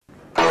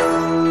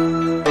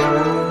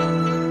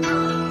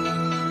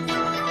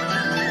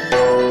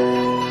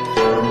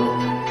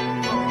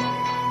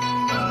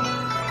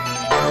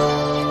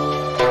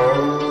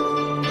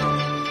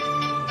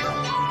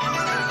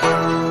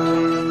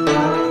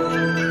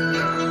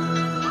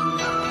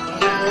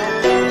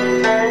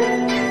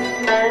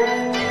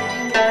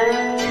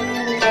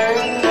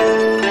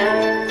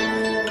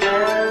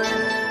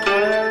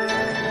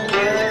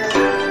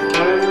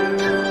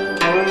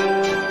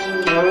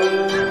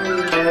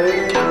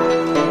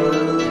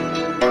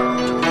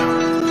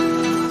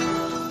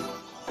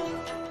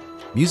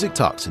Music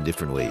talks in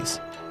different ways.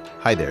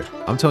 Hi there,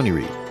 I'm Tony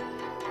Reed.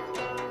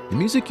 The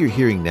music you're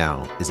hearing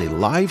now is a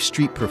live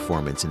street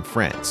performance in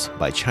France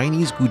by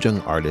Chinese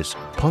guzheng artist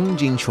Peng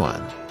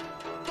Jingxuan.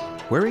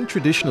 Wearing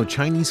traditional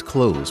Chinese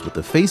clothes with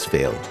a face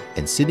veil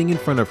and sitting in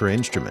front of her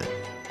instrument,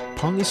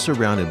 Peng is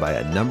surrounded by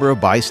a number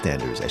of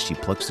bystanders as she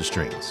plucks the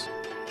strings.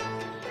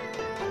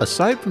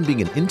 Aside from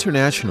being an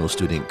international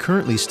student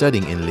currently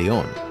studying in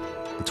Lyon,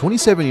 the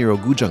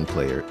 27-year-old guzheng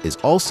player is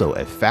also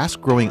a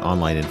fast-growing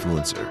online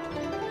influencer.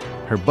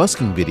 Her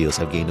busking videos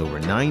have gained over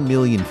 9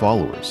 million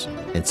followers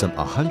and some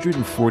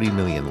 140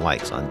 million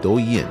likes on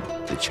Douyin,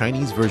 the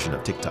Chinese version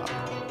of TikTok.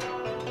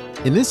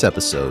 In this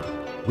episode,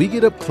 we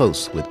get up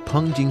close with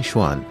Peng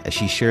Jingxuan as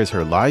she shares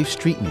her live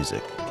street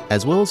music,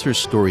 as well as her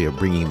story of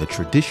bringing the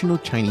traditional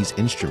Chinese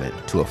instrument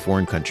to a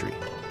foreign country.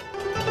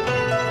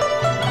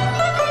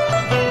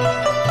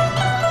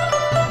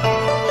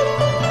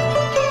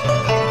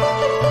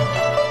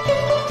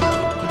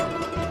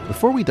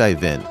 Before we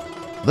dive in,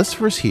 let's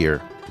first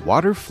hear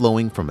Water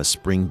Flowing from a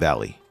Spring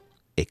Valley,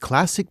 a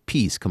classic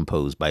piece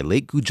composed by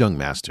late guzheng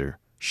master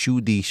Shu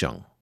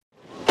Disheng.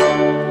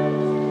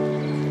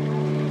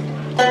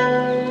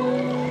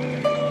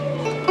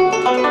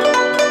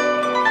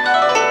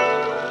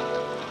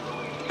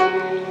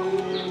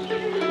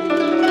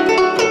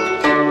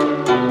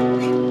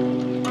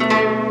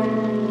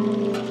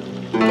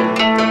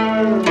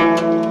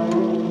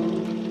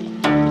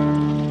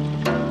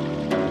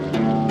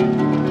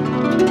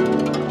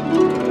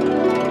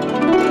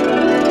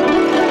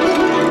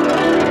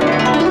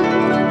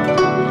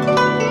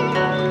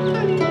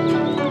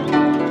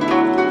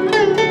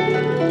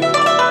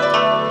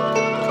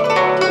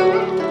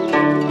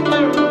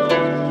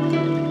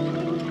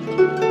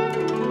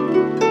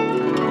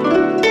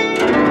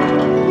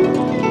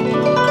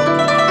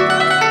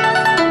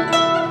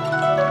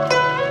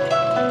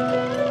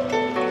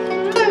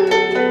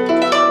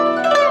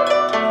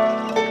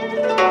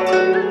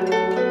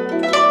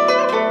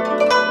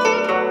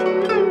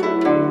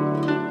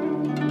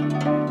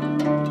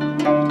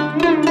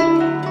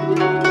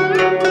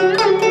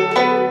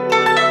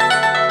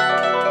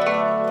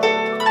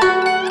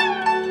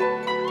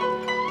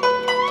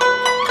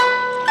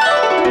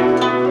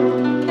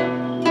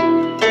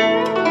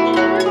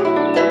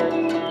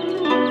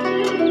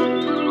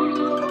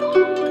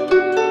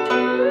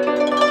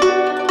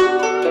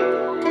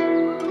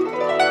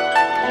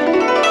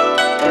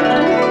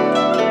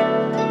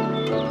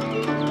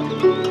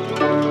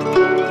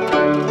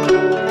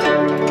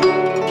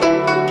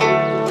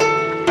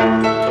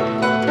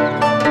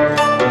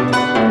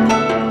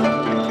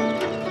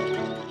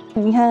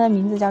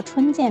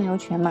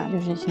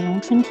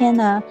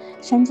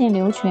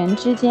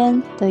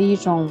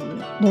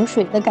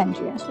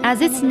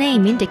 As its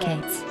name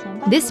indicates,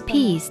 this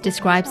piece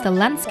describes the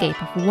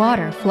landscape of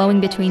water flowing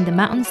between the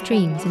mountain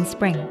streams in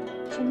spring.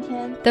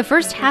 The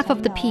first half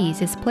of the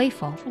piece is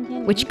playful,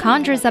 which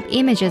conjures up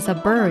images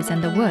of birds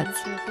and the woods.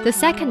 The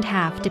second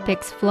half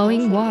depicts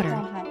flowing water,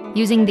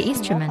 using the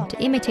instrument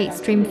to imitate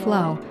stream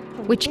flow,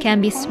 which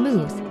can be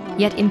smooth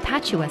yet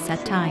impetuous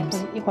at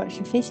times.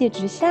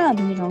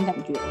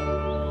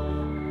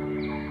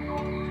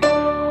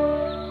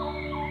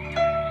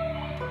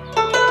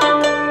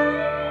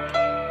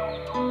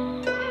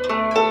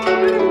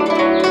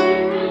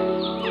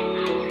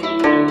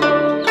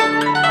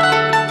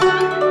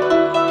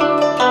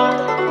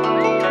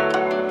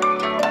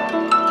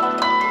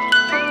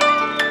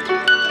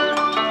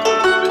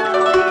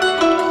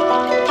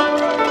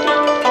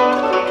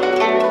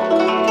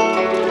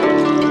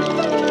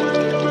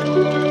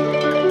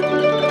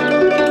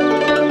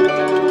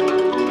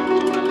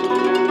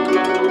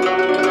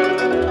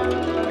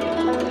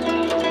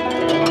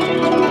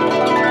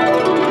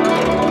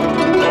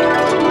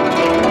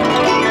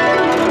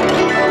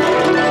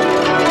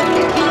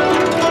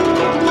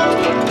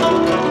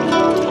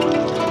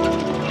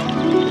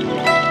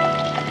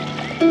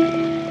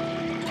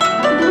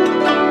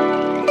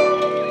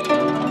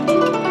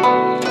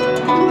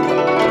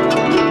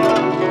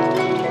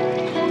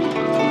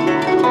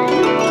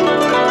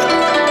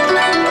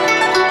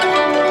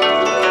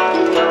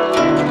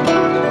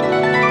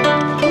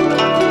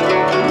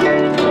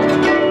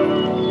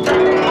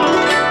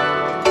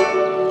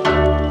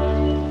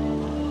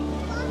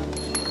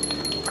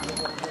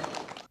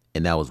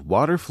 And that was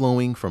Water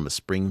Flowing from a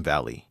Spring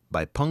Valley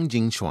by Peng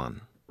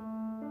Jingxuan.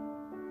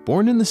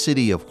 Born in the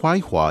city of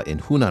Huaihua in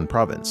Hunan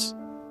province,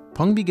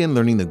 Peng began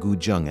learning the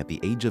guzheng at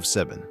the age of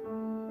 7.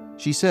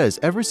 She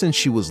says ever since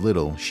she was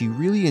little, she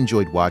really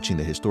enjoyed watching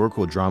the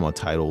historical drama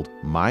titled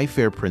My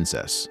Fair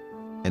Princess,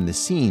 and the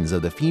scenes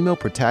of the female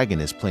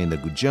protagonist playing the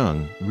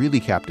guzheng really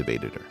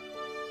captivated her.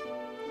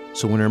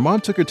 So when her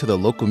mom took her to the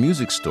local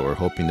music store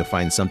hoping to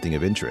find something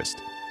of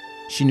interest,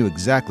 she knew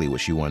exactly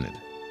what she wanted.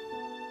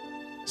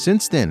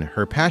 Since then,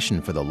 her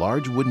passion for the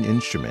large wooden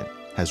instrument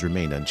has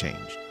remained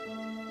unchanged.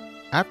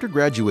 After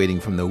graduating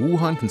from the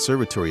Wuhan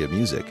Conservatory of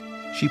Music,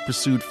 she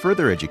pursued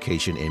further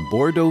education in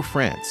Bordeaux,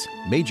 France,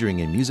 majoring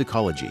in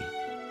musicology.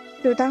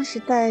 就当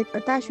时在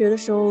大学的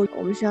时候，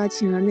我们学校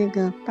请了那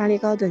个巴黎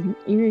高等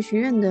音乐学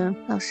院的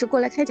老师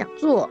过来开讲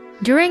座。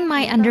During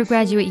my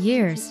undergraduate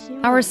years,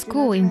 our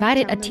school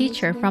invited a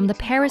teacher from the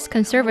Paris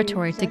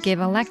Conservatory to give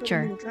a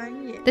lecture.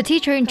 The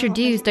teacher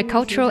introduced the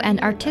cultural and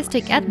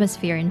artistic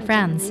atmosphere in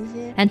France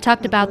and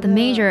talked about the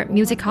major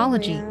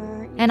musicology,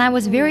 and I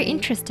was very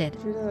interested.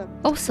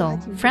 Also,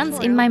 France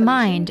in my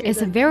mind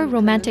is a very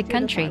romantic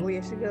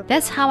country.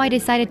 That's how I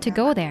decided to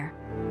go there.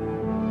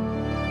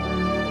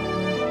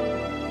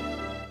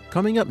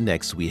 Coming up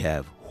next, we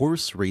have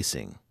Horse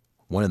Racing,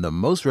 one of the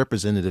most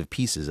representative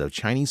pieces of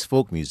Chinese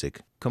folk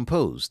music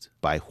composed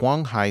by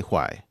Huang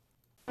Haihuai.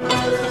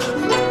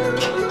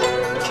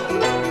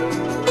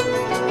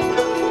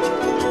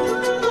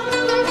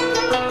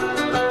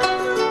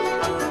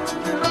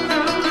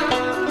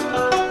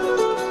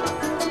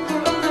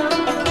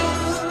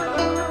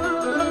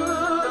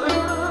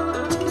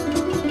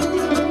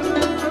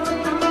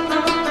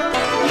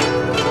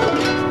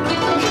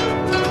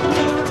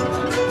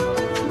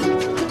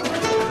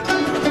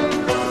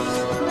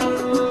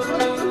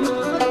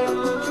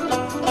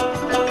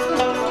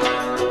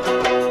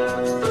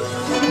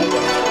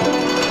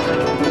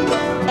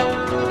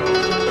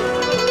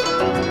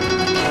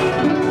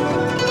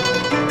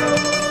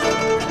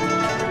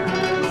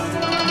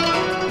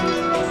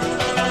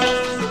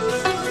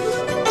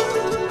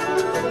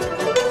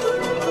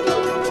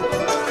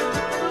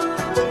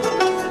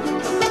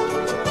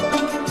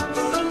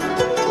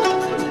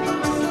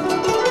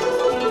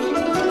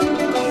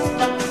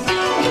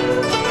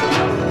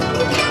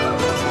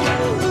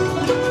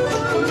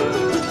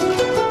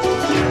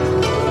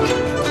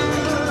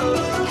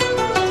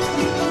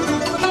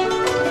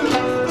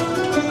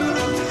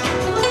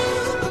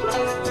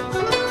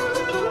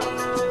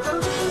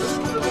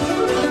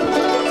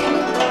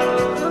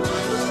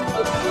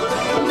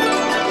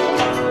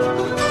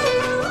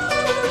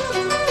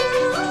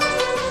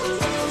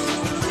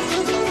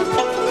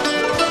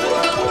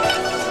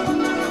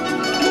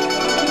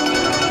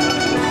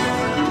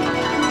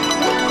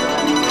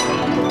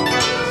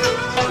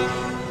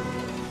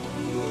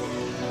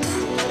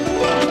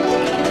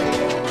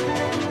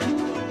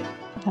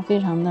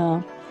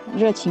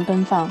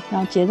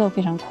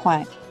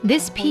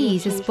 This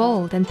piece is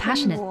bold and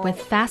passionate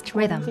with fast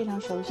rhythm.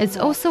 It's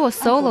also a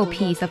solo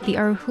piece of the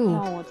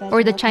erhu,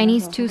 or the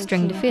Chinese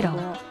two-stringed fiddle.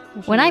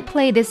 When I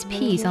played this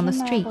piece on the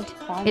street,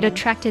 it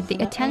attracted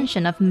the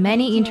attention of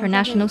many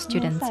international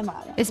students,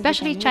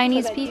 especially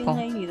Chinese people.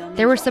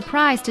 They were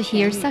surprised to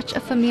hear such a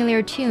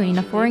familiar tune in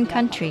a foreign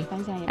country,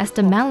 as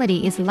the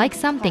melody is like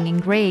something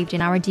engraved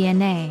in our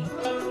DNA.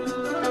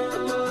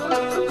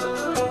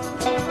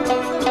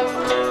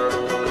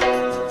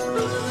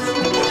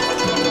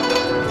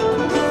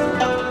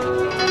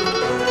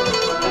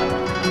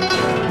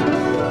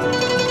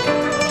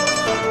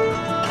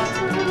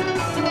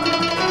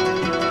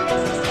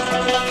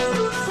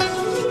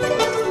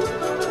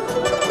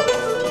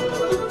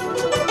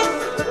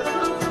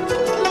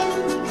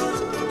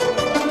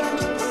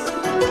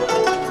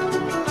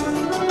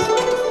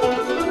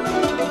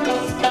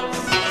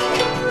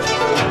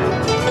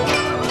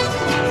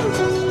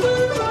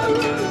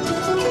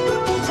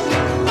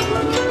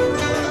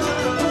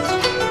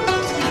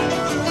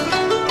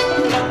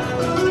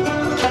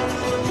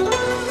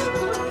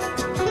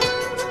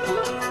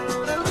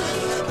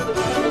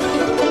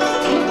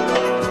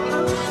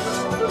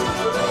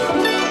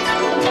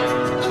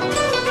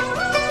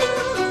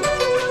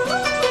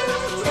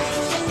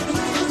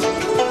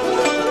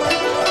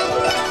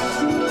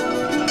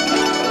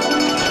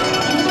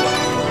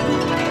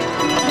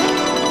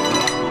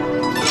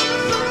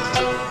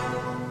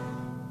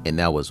 And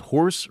that was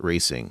Horse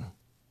Racing.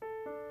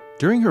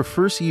 During her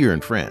first year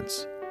in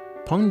France,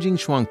 Peng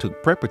Jingxuan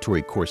took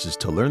preparatory courses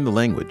to learn the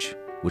language,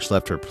 which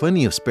left her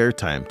plenty of spare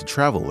time to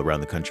travel around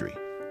the country.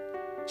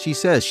 She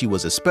says she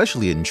was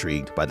especially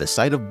intrigued by the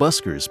sight of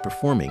buskers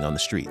performing on the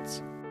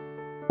streets.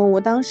 我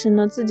当时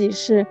呢自己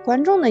是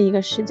观众的一个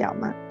视角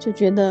嘛，就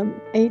觉得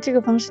这个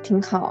方式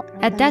挺好。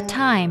At that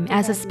time,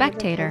 as a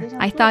spectator,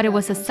 I thought it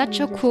was such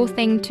a cool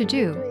thing to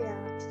do.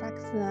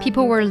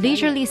 People were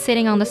leisurely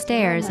sitting on the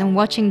stairs and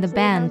watching the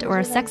band or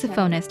a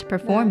saxophonist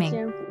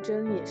performing.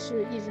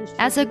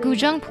 As a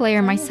guzheng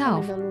player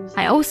myself,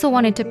 I also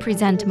wanted to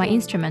present my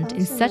instrument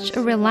in such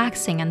a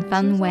relaxing and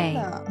fun way.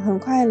 很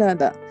快乐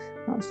的，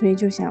所以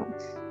就想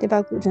得把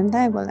古筝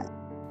带过来。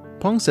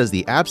Peng says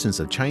the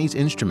absence of Chinese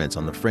instruments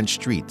on the French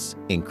streets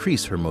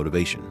increased her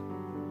motivation.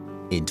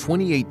 In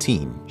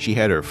 2018, she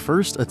had her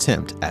first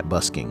attempt at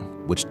busking,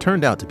 which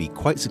turned out to be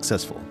quite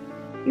successful.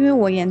 因为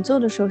我演奏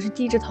的时候是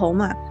低着头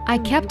嘛。I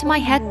kept my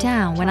head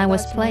down when I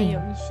was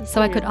playing,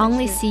 so I could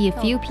only see a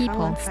few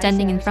people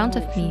standing in front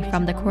of me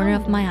from the corner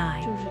of my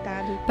eye.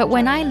 But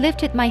when I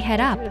lifted my head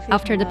up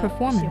after the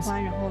performance,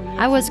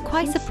 I was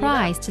quite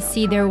surprised to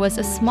see there was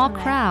a small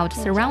crowd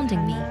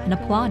surrounding me and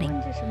applauding.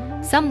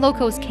 Some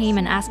locals came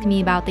and asked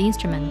me about the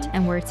instrument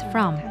and where it's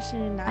from.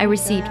 I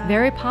received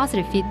very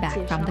positive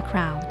feedback from the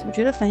crowd. 我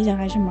觉得反响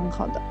还是蛮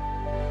好的。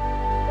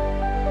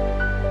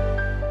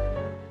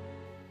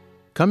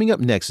Coming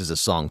up next is a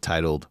song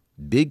titled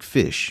Big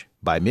Fish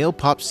by male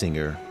pop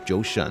singer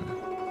Zhou Shen.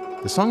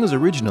 The song is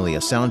originally a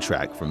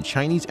soundtrack from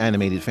Chinese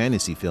animated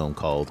fantasy film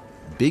called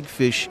Big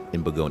Fish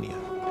in Begonia.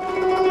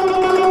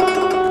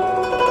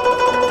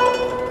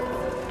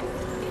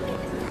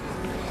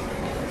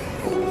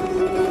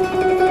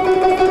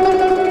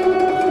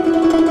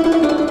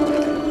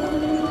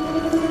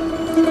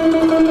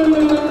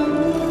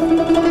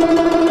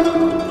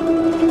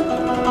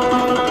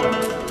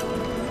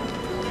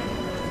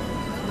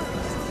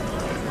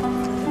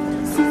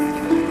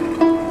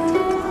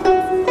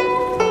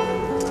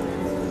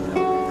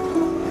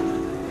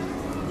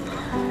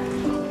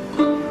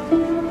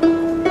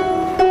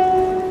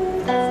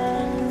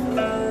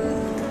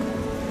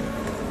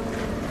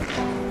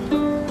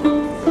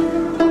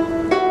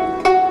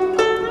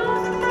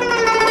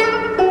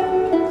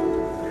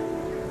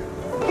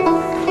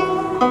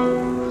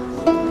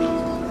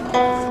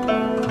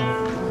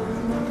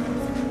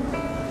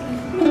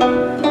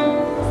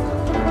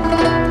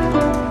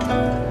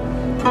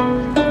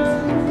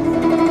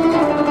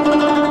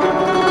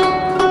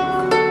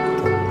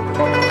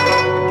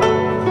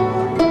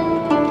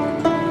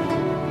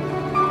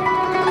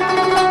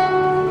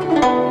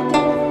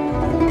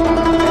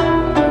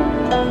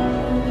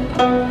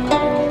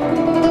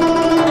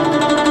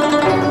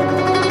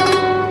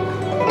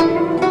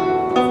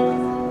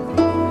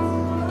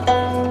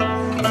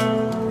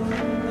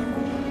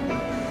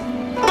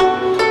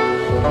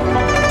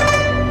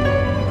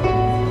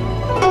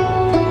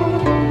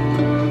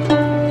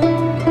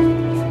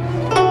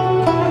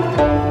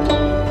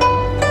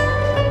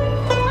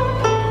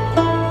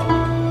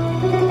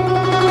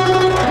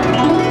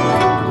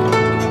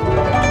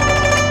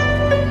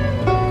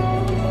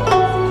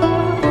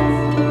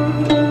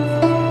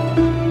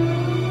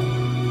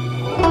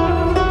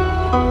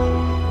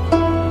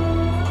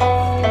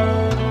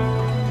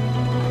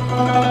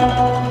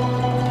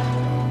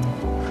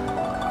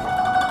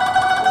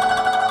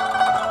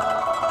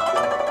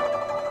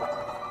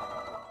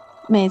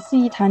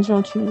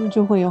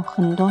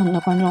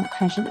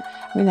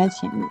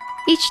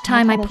 Each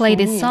time I play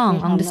this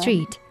song on the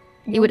street,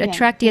 it would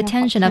attract the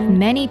attention of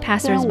many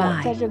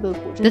passers-by.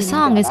 The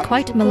song is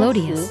quite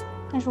melodious.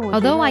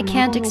 Although I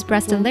can't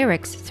express the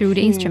lyrics through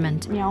the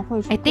instrument,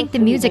 I think the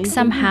music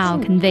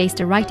somehow conveys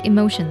the right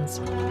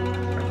emotions.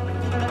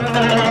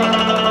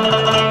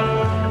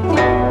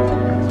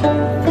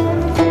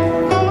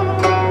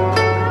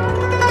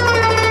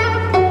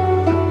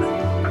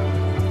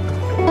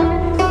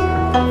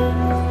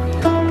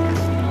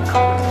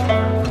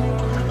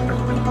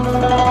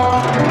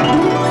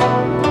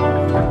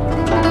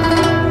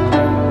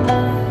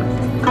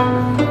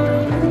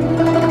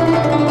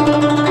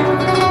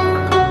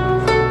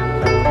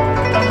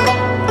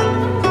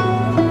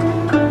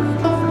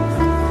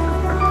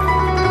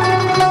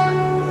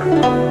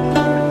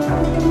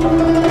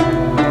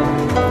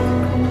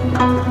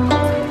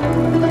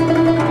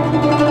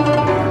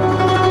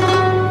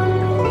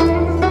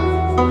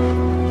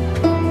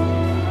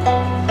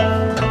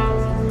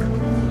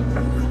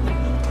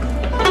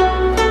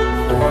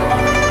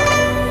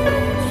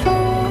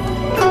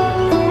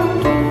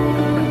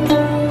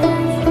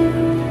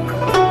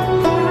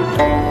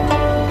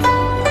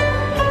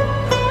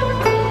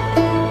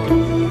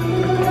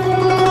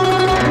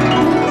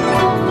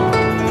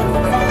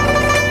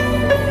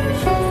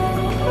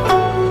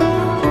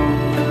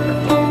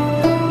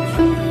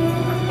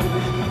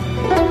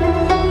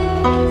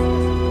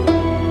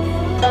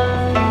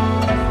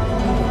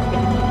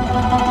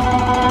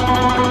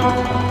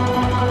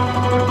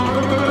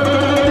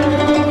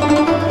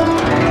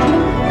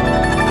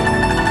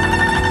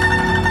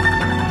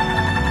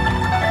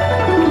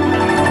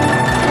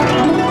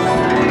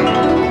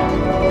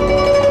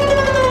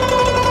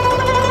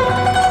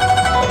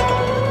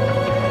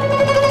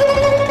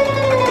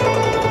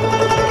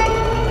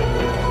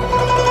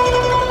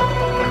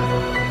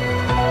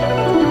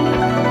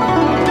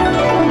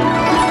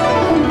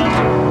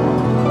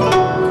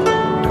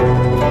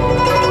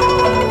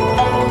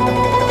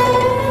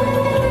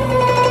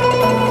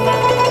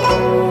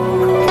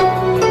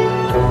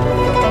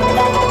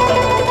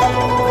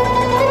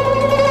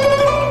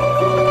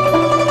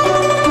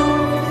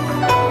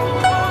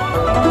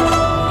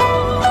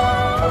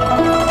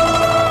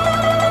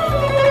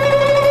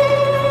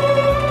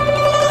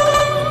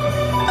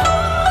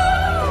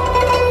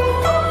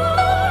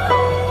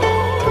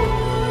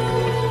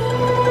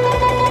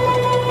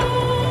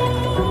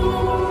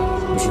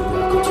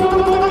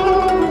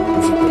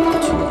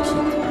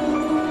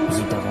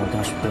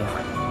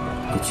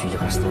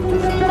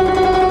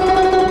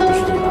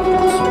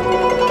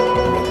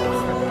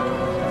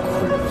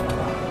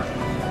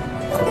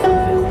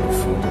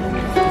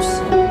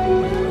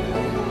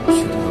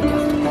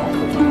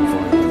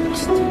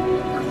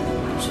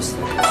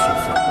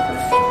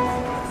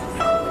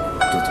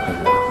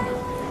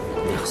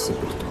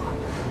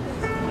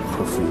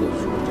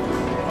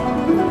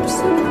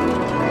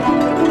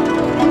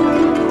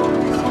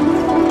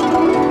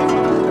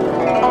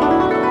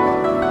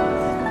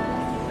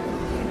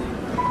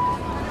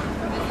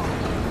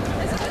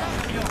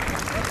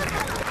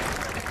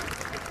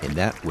 And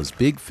that was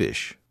Big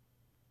Fish.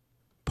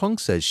 Peng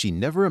says she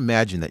never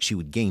imagined that she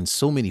would gain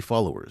so many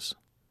followers.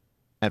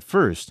 At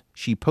first,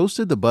 she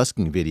posted the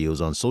busking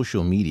videos on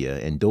social media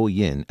and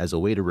Douyin as a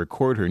way to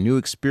record her new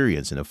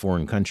experience in a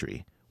foreign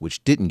country,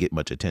 which didn't get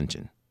much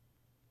attention.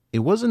 It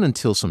wasn't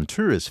until some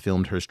tourists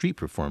filmed her street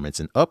performance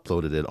and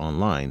uploaded it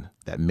online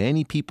that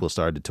many people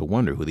started to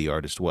wonder who the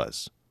artist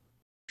was.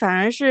 反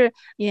而是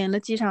演了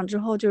几场之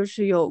后，就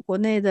是有国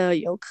内的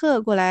游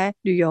客过来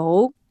旅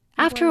游。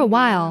 After a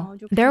while,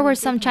 there were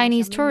some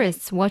Chinese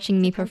tourists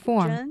watching me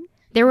perform.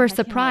 They were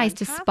surprised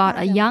to spot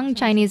a young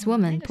Chinese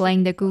woman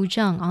playing the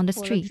guzheng on the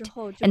street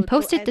and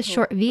posted the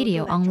short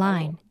video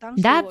online.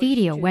 That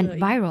video went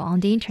viral on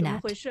the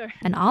internet,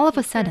 and all of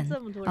a sudden,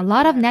 a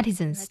lot of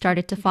netizens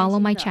started to follow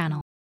my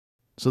channel.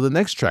 So the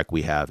next track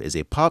we have is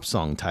a pop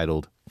song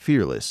titled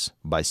Fearless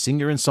by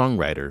singer and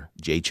songwriter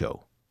Jay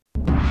Cho.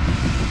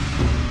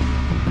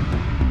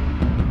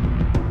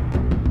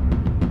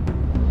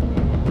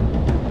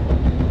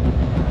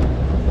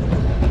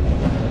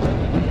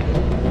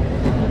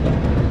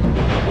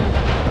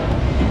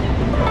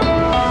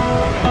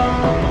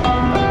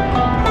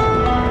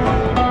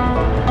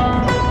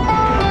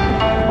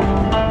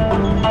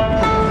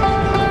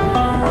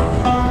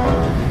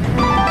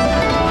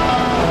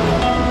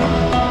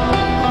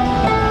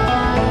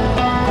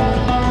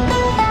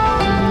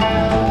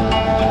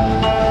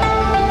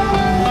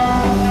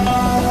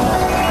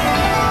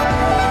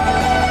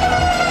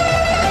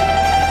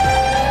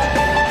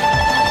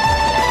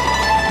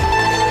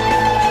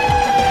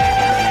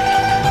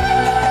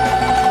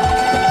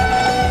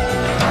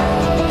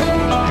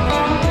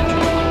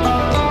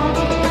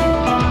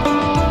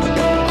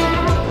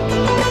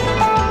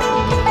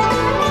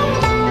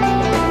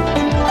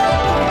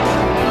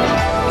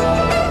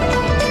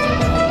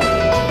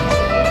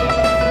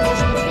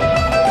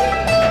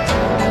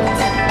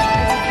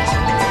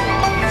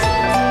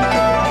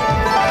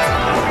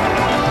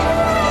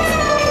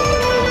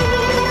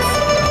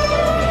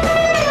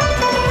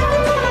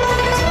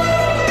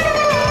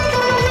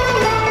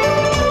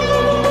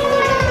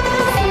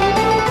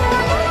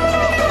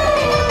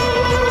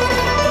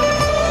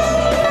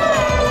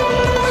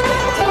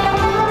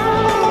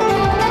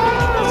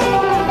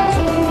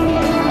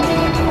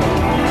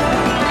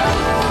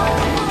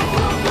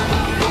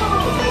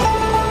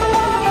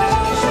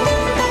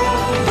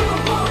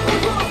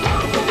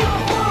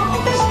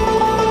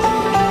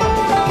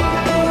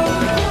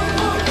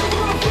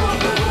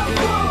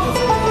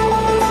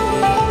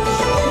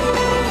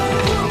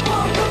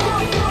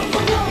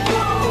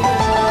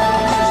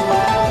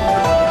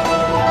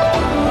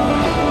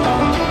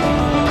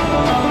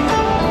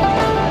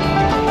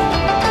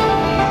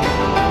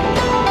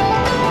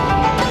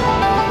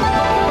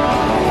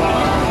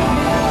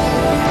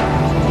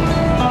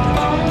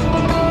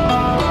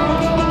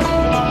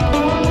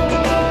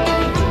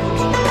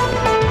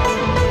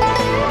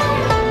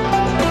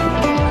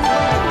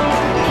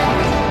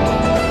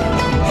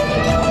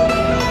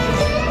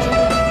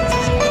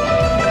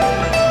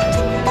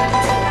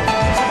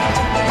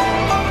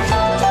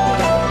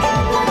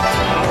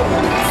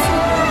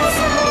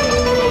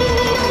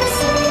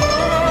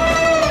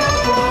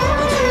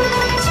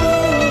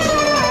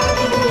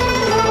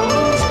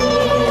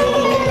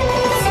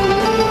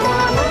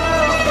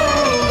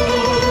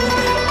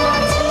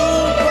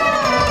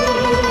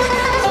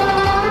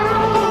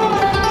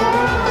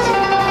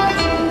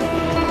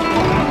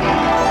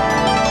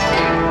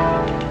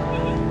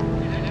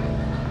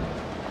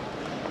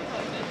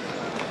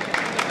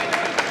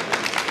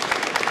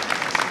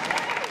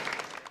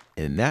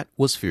 And that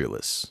was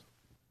Fearless.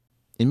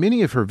 In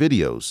many of her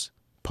videos,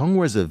 Peng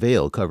wears a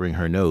veil covering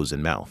her nose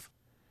and mouth.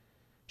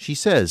 She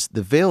says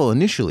the veil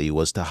initially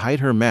was to hide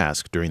her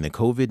mask during the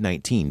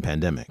COVID-19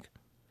 pandemic.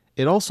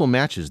 It also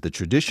matches the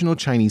traditional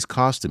Chinese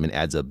costume and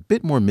adds a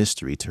bit more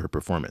mystery to her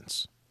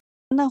performance.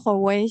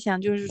 During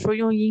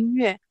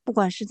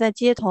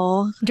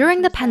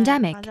the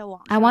pandemic,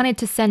 I wanted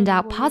to send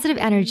out positive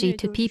energy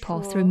to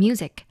people through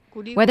music,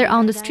 whether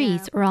on the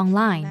streets or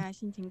online.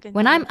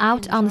 When I'm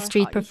out on the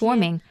street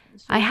performing,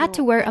 I had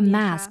to wear a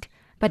mask,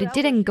 but it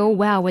didn't go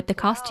well with the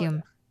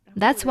costume.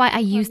 That's why I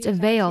used a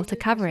veil to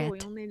cover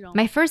it.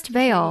 My first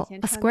veil,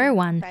 a square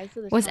one,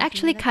 was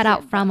actually cut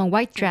out from a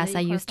white dress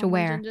I used to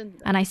wear,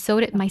 and I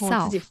sewed it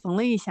myself.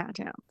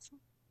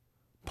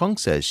 Peng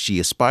says she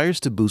aspires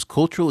to boost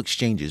cultural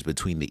exchanges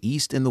between the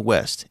East and the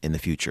West in the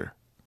future.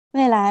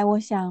 未来我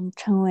想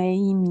成为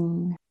一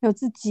名有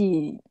自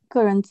己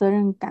个人责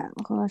任感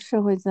和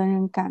社会责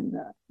任感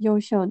的优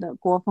秀的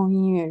国风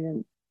音乐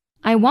人。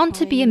 I want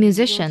to be a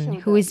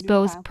musician who is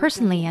both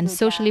personally and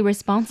socially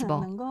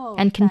responsible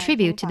and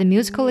contribute to the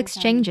musical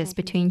exchanges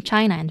between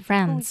China and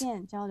France.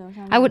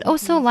 I would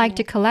also like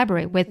to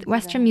collaborate with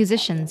Western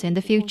musicians in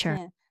the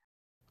future.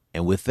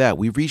 And with that,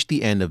 we've reached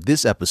the end of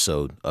this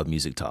episode of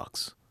Music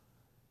Talks.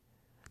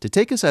 To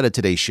take us out of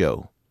today's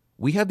show,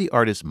 we have the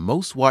artist's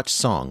most watched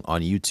song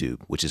on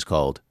YouTube, which is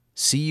called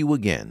See You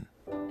Again,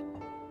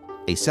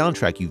 a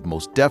soundtrack you've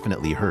most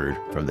definitely heard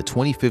from the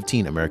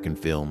 2015 American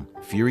film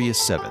Furious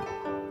 7.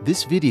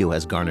 This video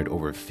has garnered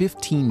over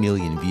 15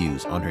 million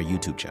views on her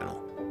YouTube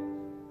channel.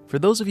 For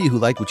those of you who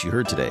like what you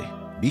heard today,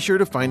 be sure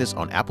to find us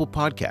on Apple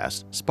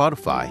Podcasts,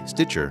 Spotify,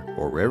 Stitcher,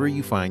 or wherever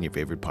you find your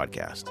favorite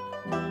podcast.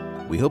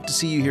 We hope to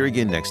see you here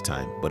again next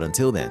time, but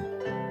until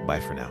then, bye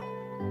for now.